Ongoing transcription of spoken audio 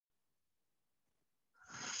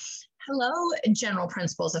Hello, general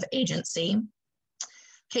principles of agency.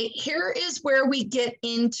 Okay, here is where we get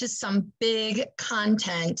into some big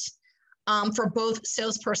content for both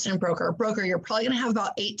salesperson and broker. Broker, you're probably going to have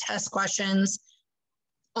about 8 test questions.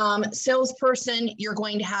 Salesperson, you're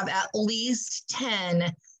going to have at least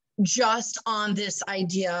 10 just on this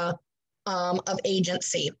idea of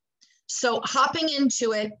agency. So hopping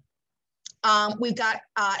into it, we've got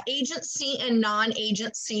agency and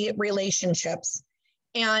non-agency relationships.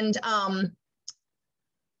 And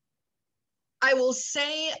I will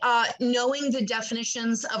say, knowing the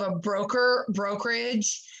definitions of a broker,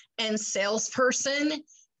 brokerage, and salesperson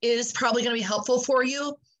is probably going to be helpful for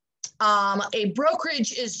you. A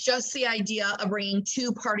brokerage is just the idea of bringing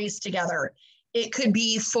 2 parties together. It could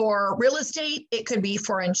be for real estate. It could be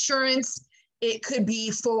for insurance. It could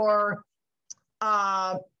be for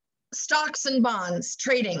stocks and bonds,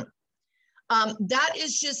 trading. That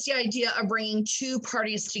is just the idea of bringing 2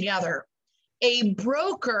 parties together. A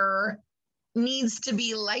broker needs to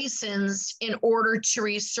be licensed in order to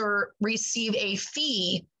receive a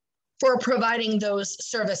fee for providing those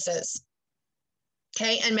services,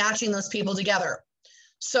 okay, and matching those people together.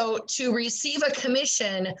 So to receive a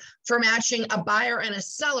commission for matching a buyer and a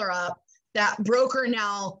seller up, that broker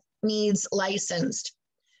now needs licensed.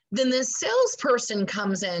 Then the salesperson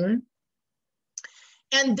comes in,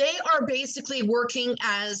 and they are basically working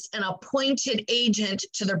as an appointed agent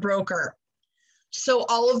to the broker. So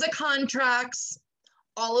all of the contracts,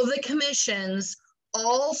 all of the commissions,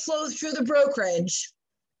 all flow through the brokerage.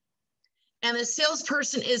 And the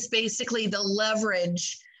salesperson is basically the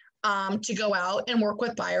leverage to go out and work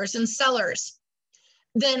with buyers and sellers.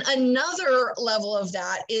 Then another level of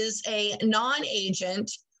that is a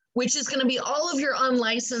non-agent, which is going to be all of your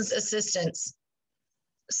unlicensed assistants.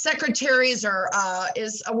 Secretaries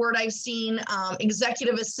is a word I've seen.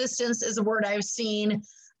 Executive assistants is a word I've seen.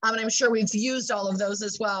 And I'm sure we've used all of those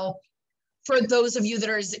as well for those of you that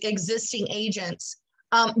are existing agents.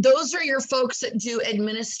 Those are your folks that do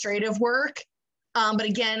administrative work, but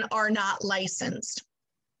again, are not licensed.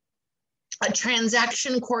 A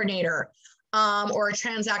transaction coordinator or a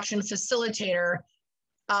transaction facilitator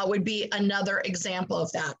would be another example of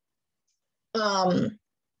that.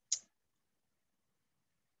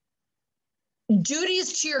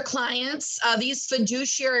 Duties to your clients, these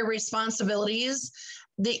fiduciary responsibilities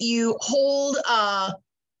that you hold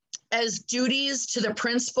as duties to the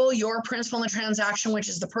principal, your principal in the transaction, which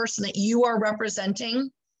is the person that you are representing.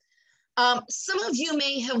 Some of you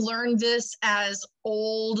may have learned this as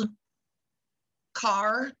old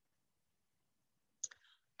car.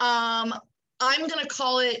 I'm going to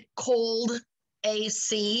call it cold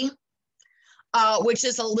AC, which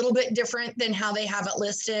is a little bit different than how they have it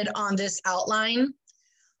listed on this outline.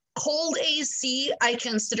 Cold AC, I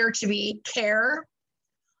consider to be care,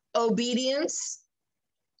 obedience,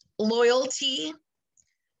 loyalty,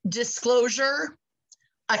 disclosure,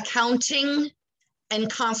 accounting, and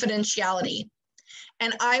confidentiality.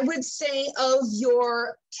 And I would say of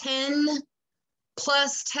your 10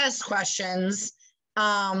 plus test questions,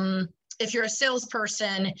 if you're a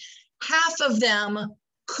salesperson, half of them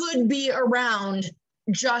could be around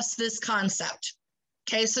just this concept.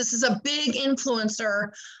 Okay, so this is a big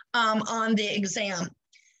influencer on the exam.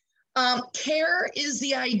 Care is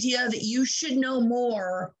the idea that you should know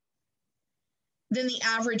more than the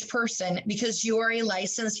average person because you are a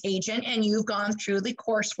licensed agent and you've gone through the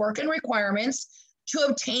coursework and requirements to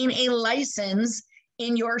obtain a license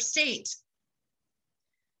in your state.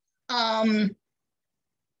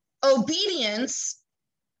 Obedience,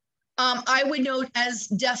 I would note as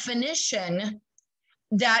definition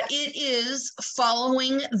that it is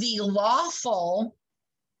following the lawful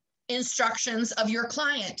instructions of your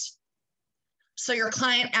client. So your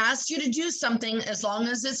client asks you to do something, as long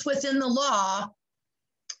as it's within the law,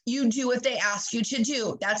 you do what they ask you to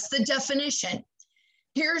do. That's the definition.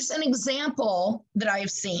 Here's an example that I've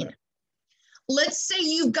seen. Let's say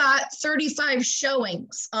you've got 35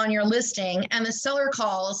 showings on your listing and the seller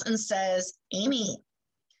calls and says, Amy,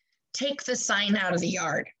 take the sign out of the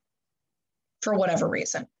yard for whatever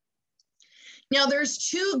reason. Now there's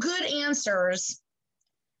 2 good answers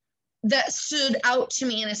that stood out to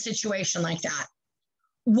me in a situation like that.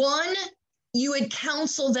 One, you would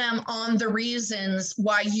counsel them on the reasons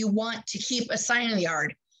why you want to keep a sign in the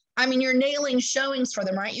yard. I mean, you're nailing showings for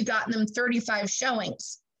them, right? You've gotten them 35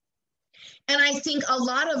 showings. And I think a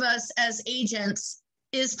lot of us as agents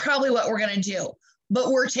is probably what we're going to do, but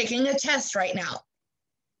we're taking a test right now.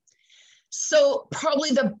 So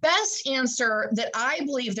probably the best answer that I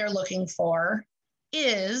believe they're looking for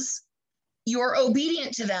is you're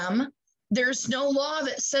obedient to them, There's no law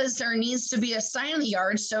that says there needs to be a sign in the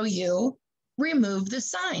yard, so you remove the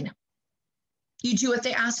sign. You do what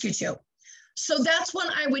they ask you to. So that's when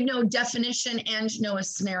I would know definition and know a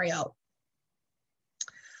scenario.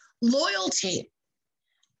 Loyalty.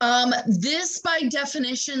 This by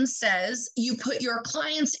definition says you put your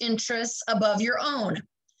client's interests above your own.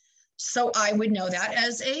 So I would know that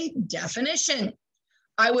as a definition.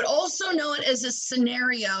 I would also know it as a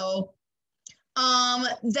scenario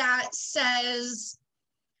that says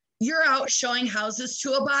you're out showing houses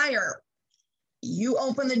to a buyer. You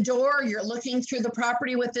open the door, you're looking through the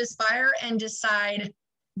property with this buyer and decide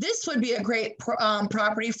this would be a great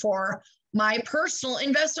property for my personal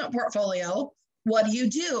investment portfolio. What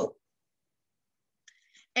do?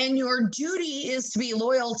 And your duty is to be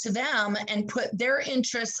loyal to them and put their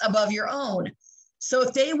interests above your own. So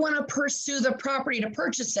if they want to pursue the property to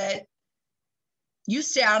purchase it, you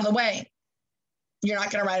stay out of the way. You're not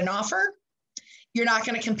going to write an offer. You're not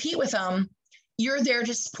going to compete with them. You're there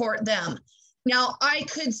to support them. Now, I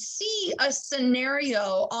could see a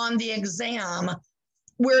scenario on the exam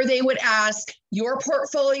where they would ask your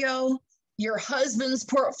portfolio, your husband's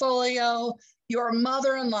portfolio, your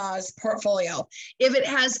mother-in-law's portfolio. If it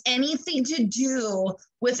has anything to do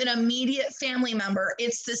with an immediate family member,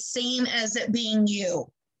 it's the same as it being you.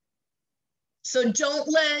 So don't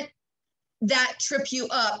let that trip you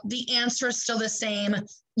up. The answer is still the same.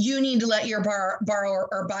 You need to let your borrower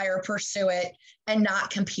or buyer pursue it and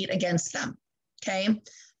not compete against them. Okay.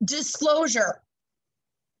 Disclosure.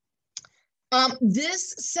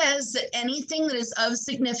 This says that anything that is of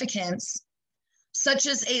significance, such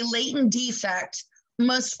as a latent defect,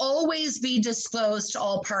 must always be disclosed to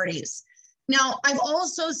all parties. Now, I've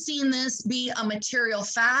also seen this be a material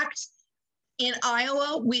fact. In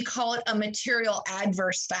Iowa, we call it a material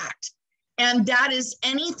adverse fact. And that is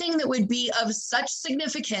anything that would be of such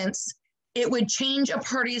significance, it would change a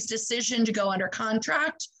party's decision to go under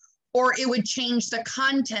contract, or it would change the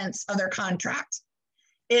contents of their contract.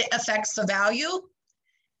 It affects the value,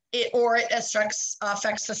 it affects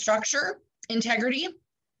the structural integrity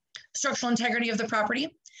of the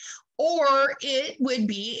property, or it would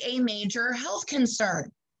be a major health concern.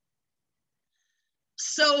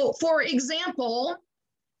 So, for example,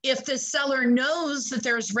 if the seller knows that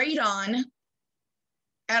there's radon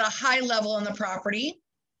at a high level in the property,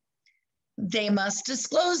 they must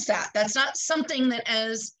disclose that. That's not something that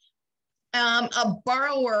as a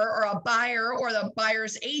borrower or a buyer or the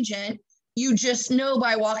buyer's agent, you just know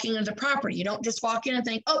by walking into the property. You don't just walk in and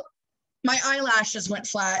think, oh, my eyelashes went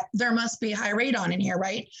flat. There must be high radon in here,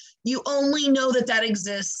 right? You only know that that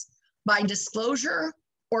exists by disclosure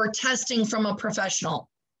or testing from a professional.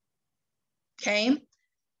 Okay.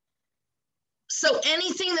 So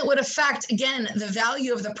anything that would affect, again, the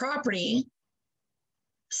value of the property,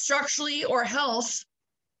 structurally or health,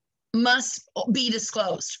 must be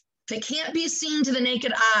disclosed. If it can't be seen to the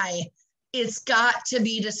naked eye, it's got to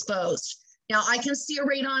be disclosed. Now, I can see a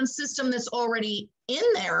radon system that's already in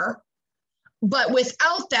there, but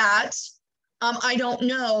without that, I don't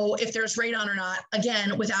know if there's radon or not,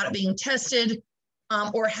 again, without it being tested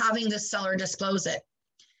or having the seller disclose it.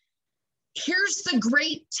 Here's the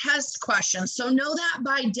great test question. So know that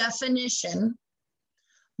by definition,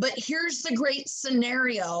 but here's the great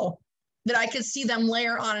scenario that I could see them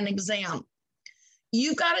layer on an exam.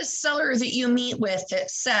 You've got a seller that you meet with that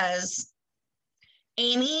says,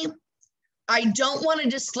 Amy, I don't want to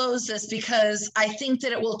disclose this because I think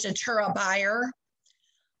that it will deter a buyer,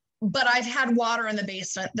 but I've had water in the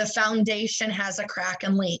basement. The foundation has a crack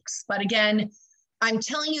and leaks. But again, I'm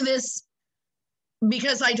telling you this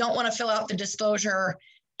because I don't want to fill out the disclosure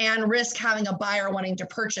and risk having a buyer wanting to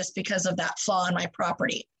purchase because of that flaw in my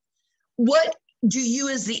property. What do you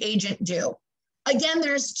as the agent do? Again,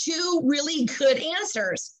 there's two really good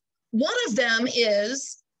answers. One of them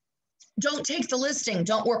is don't take the listing,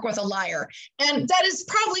 don't work with a liar. And that is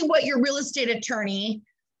probably what your real estate attorneys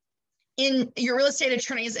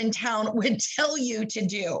in town would tell you to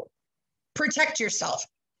do. Protect yourself.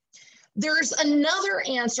 There's another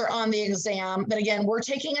answer on the exam, but again, we're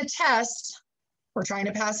taking a test. We're trying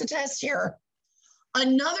to pass a test here.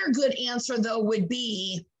 Another good answer, though, would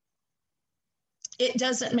be, it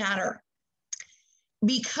doesn't matter.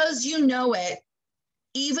 Because you know it,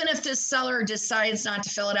 even if the seller decides not to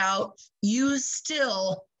fill it out, you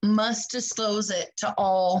still must disclose it to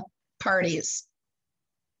all parties.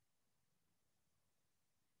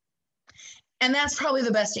 And that's probably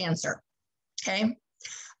the best answer, okay?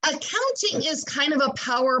 Accounting is kind of a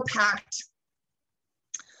power-packed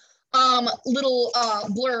little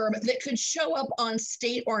blurb that could show up on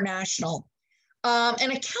state or national.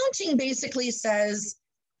 And accounting basically says,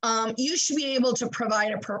 You should be able to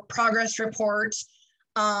provide a progress report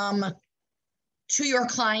to your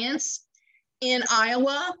clients. In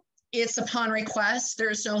Iowa, it's upon request.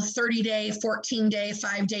 There's no 30-day, 14-day,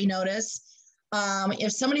 5-day notice.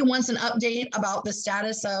 If somebody wants an update about the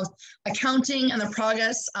status of accounting and the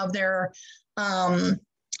progress of their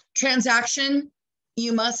transaction,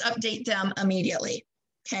 you must update them immediately,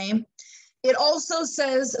 okay? It also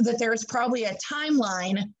says that there's probably a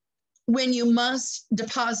timeline when you must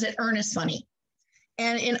deposit earnest money.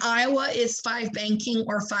 And in Iowa, it's 5 banking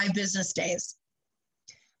or 5 business days.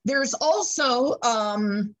 There's also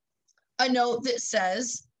a note that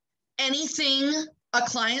says anything a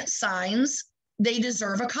client signs, they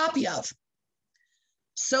deserve a copy of.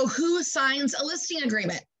 So who signs a listing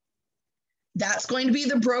agreement? That's going to be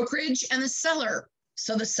the brokerage and the seller.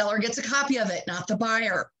 So the seller gets a copy of it, not the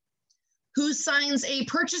buyer. Who signs a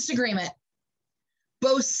purchase agreement?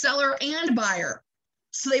 Both seller and buyer.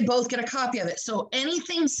 So they both get a copy of it. So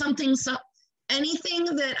anything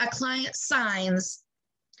that a client signs,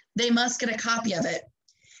 they must get a copy of it.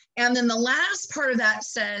 And then the last part of that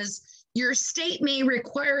says, your state may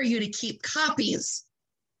require you to keep copies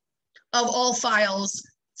of all files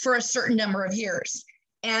for a certain number of years.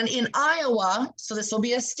 And in Iowa, so this will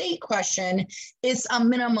be a state question, it's a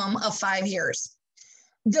minimum of 5 years.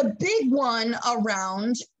 The big one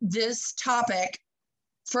around this topic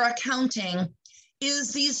for accounting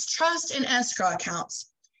is these trust and escrow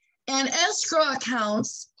accounts. And escrow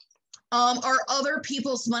accounts are other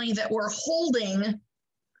people's money that we're holding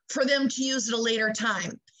for them to use at a later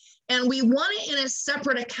time. And we want it in a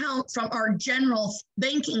separate account from our general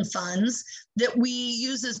banking funds that we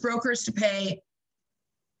use as brokers to pay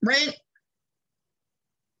rent,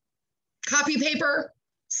 copy paper,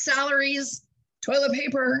 salaries, toilet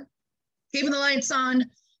paper, keeping the lights on.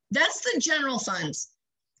 That's the general funds.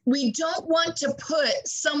 We don't want to put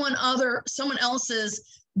someone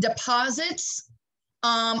else's deposits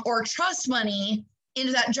or trust money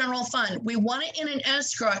into that general fund. We want it in an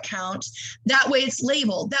escrow account. That way it's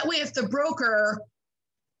labeled. That way, if the broker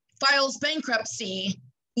files bankruptcy,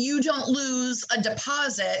 you don't lose a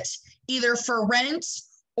deposit either for rent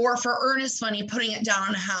or for earnest money, putting it down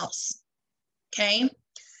on a house, okay?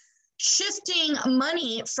 Shifting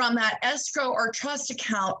money from that escrow or trust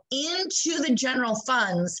account into the general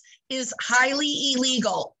funds is highly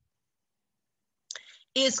illegal.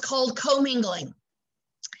 It's called commingling.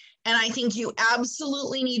 And I think you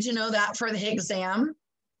absolutely need to know that for the exam.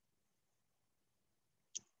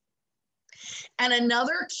 And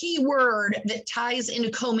another key word that ties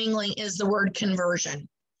into commingling is the word conversion.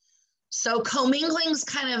 So commingling is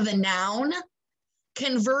kind of the noun.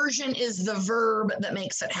 Conversion is the verb that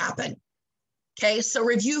makes it happen. Okay, so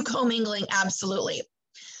review commingling, absolutely.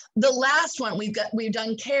 The last one, we've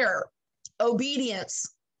done care, obedience,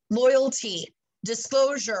 loyalty,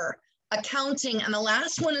 disclosure, accounting, and the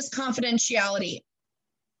last one is confidentiality.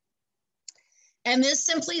 And this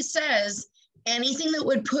simply says anything that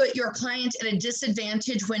would put your client at a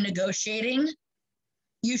disadvantage when negotiating,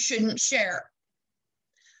 you shouldn't share.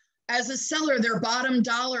 As a seller, their bottom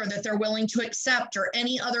dollar that they're willing to accept or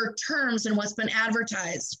any other terms in what's been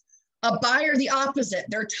advertised. A buyer, the opposite,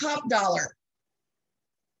 their top dollar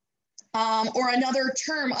or another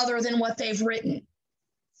term other than what they've written.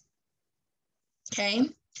 Okay.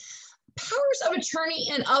 Powers of attorney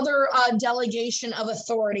and other delegation of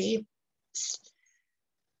authority.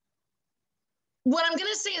 What I'm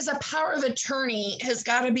going to say is a power of attorney has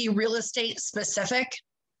got to be real estate specific.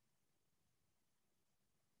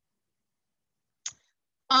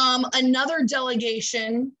 Another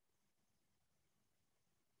delegation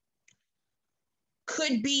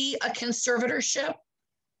could be a conservatorship.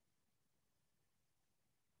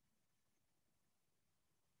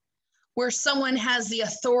 Where someone has the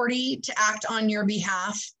authority to act on your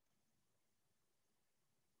behalf.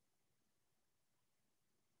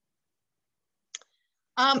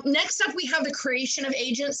 Next up, we have the creation of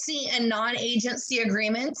agency and non-agency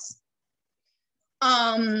agreements.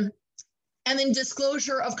 And then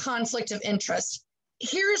disclosure of conflict of interest.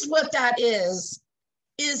 Here's what that is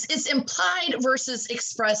it's implied versus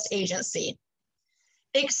expressed agency.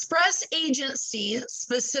 Express agency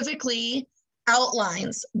specifically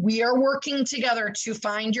outlines, we are working together to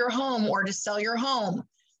find your home or to sell your home.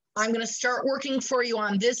 I'm going to start working for you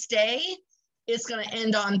on this day. It's going to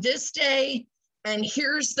end on this day. And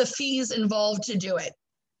here's the fees involved to do it.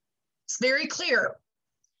 It's very clear.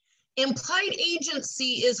 Implied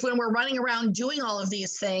agency is when we're running around doing all of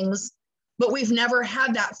these things, but we've never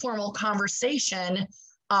had that formal conversation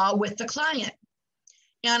with the client.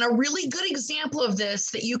 And a really good example of this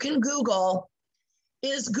that you can Google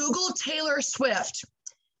is Google Taylor Swift.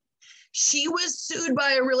 She was sued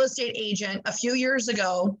by a real estate agent a few years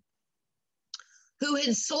ago who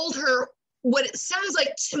had sold her what it sounds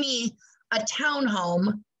like to me a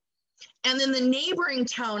townhome. And then the neighboring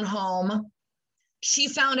townhome, she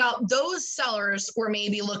found out those sellers were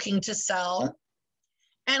maybe looking to sell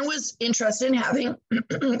and was interested in having,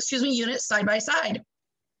 excuse me, units side by side.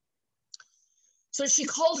 So she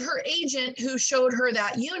called her agent who showed her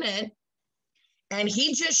that unit, and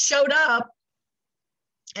he just showed up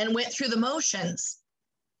and went through the motions.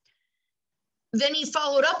 Then he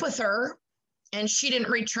followed up with her, and she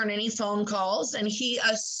didn't return any phone calls, and he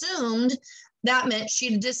assumed that meant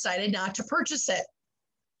she'd decided not to purchase it.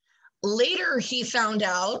 Later, he found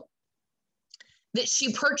out that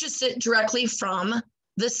she purchased it directly from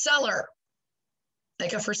the seller,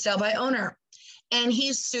 like a for sale by owner. And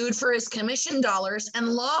he sued for his commission dollars and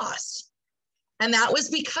lost. And that was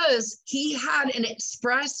because he had an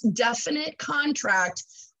express definite contract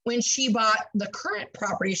when she bought the current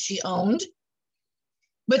property she owned.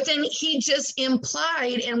 But then he just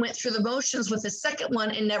implied and went through the motions with the second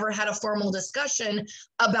one and never had a formal discussion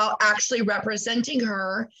about actually representing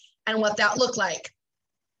her and what that looked like.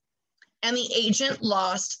 And the agent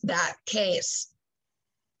lost that case.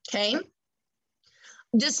 Okay.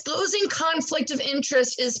 Disclosing conflict of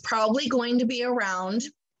interest is probably going to be around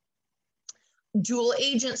dual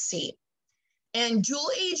agency. And dual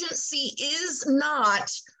agency is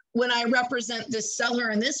not when I represent the seller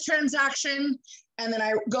in this transaction, and then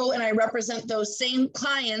I go and I represent those same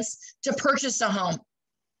clients to purchase a home.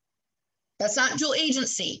 That's not dual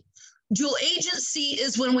agency. Dual agency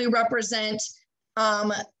is when we represent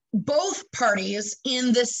both parties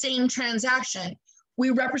in the same transaction. We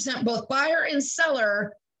represent both buyer and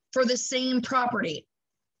seller for the same property.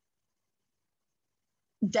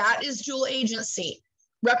 That is dual agency.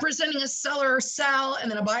 Representing a seller sell and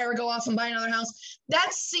then a buyer go off and buy another house,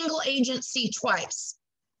 that's single agency twice.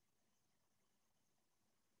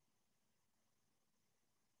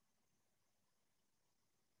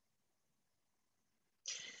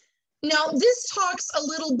 Now, this talks a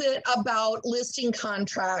little bit about listing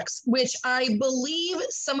contracts, which I believe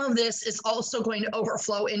some of this is also going to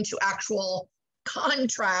overflow into actual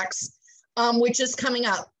contracts, which is coming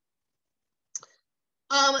up.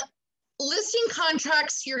 Listing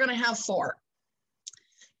contracts, you're going to have 4.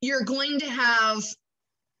 You're going to have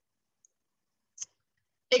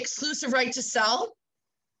exclusive right to sell.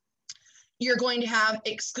 You're going to have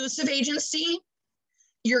exclusive agency.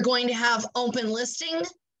 You're going to have open listing.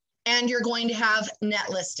 And you're going to have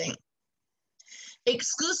net listing.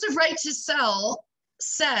 Exclusive right to sell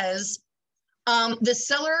says the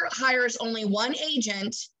seller hires only one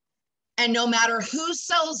agent, and no matter who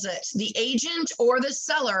sells it, the agent or the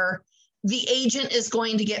seller, the agent is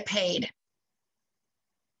going to get paid.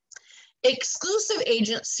 Exclusive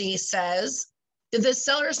agency says that the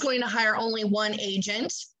seller is going to hire only one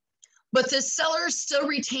agent, but the seller still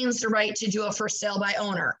retains the right to do a for sale by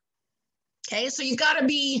owner. Okay, so you've got to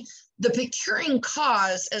be the procuring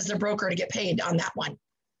cause as the broker to get paid on that one.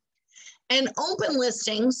 And open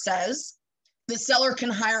listing says the seller can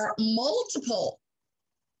hire multiple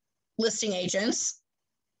listing agents,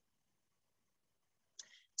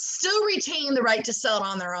 still retain the right to sell it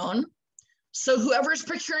on their own. So whoever's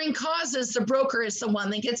procuring causes, the broker is the one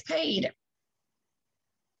that gets paid.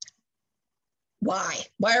 Why?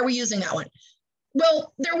 Why are we using that one?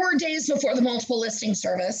 Well, there were days before the multiple listing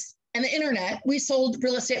service and the internet. We sold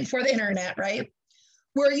real estate before the internet, right?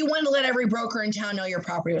 Where you wanted to let every broker in town know your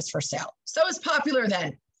property was for sale. So it was popular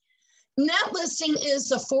then. Net listing is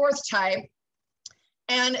the 4th type.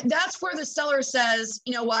 And that's where the seller says,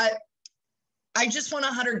 you know what? I just want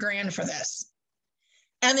 100 grand for this.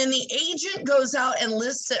 And then the agent goes out and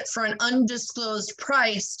lists it for an undisclosed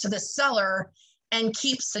price to the seller and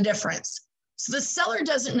keeps the difference. So the seller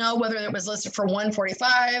doesn't know whether it was listed for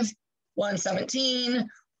 145, 117,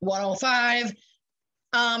 105,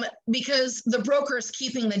 because the broker is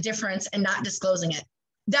keeping the difference and not disclosing it.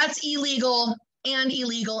 That's illegal and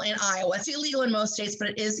illegal in Iowa. It's illegal in most states, but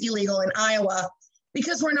it is illegal in Iowa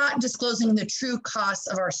because we're not disclosing the true costs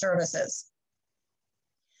of our services.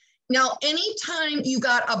 Now, anytime you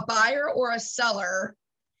got a buyer or a seller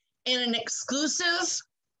in an exclusive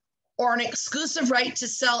or an exclusive right to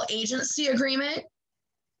sell agency agreement,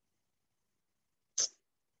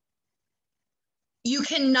 you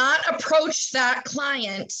cannot approach that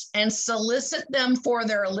client and solicit them for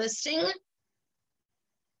their listing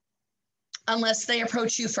unless they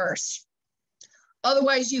approach you first.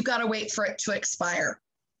 Otherwise, you've got to wait for it to expire.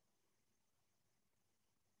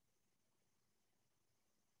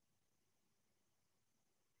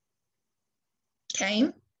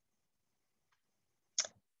 Okay.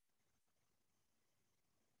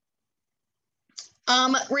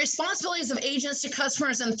 Responsibilities of agents to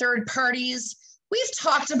customers and third parties. We've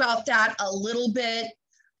talked about that a little bit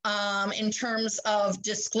in terms of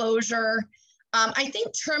disclosure. I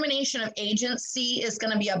think termination of agency is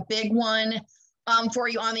going to be a big one for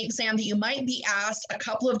you on the exam that you might be asked a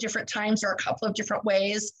couple of different times or a couple of different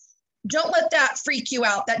ways. Don't let that freak you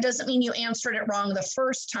out. That doesn't mean you answered it wrong the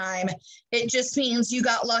first time. It just means you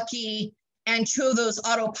got lucky and 2 of those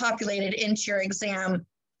auto-populated into your exam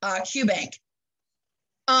Q bank.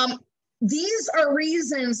 These are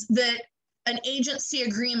reasons that an agency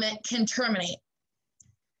agreement can terminate.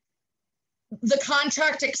 The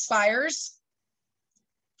contract expires.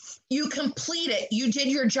 You complete it. You did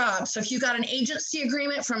your job. So if you got an agency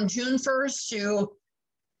agreement from June 1st to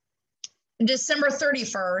December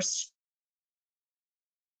 31st,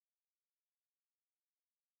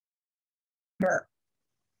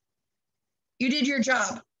 you did your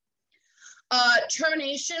job.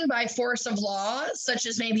 Termination by force of law, such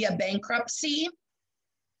as maybe a bankruptcy,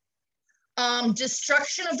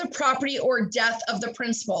 destruction of the property or death of the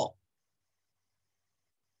principal,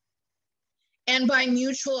 and by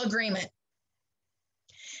mutual agreement.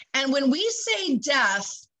 And when we say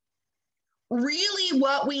death, really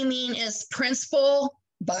what we mean is principal,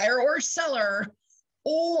 buyer or seller,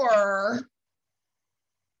 or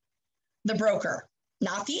the broker,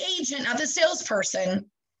 not the agent, not the salesperson,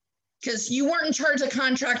 because you weren't in charge of the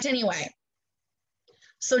contract anyway.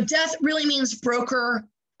 So death really means broker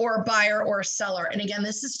or buyer or seller. And again,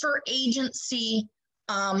 this is for agency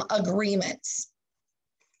agreements.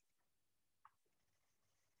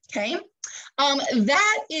 Okay,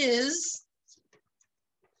 that is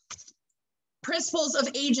principles of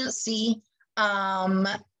agency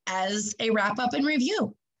as a wrap up and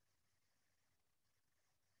review.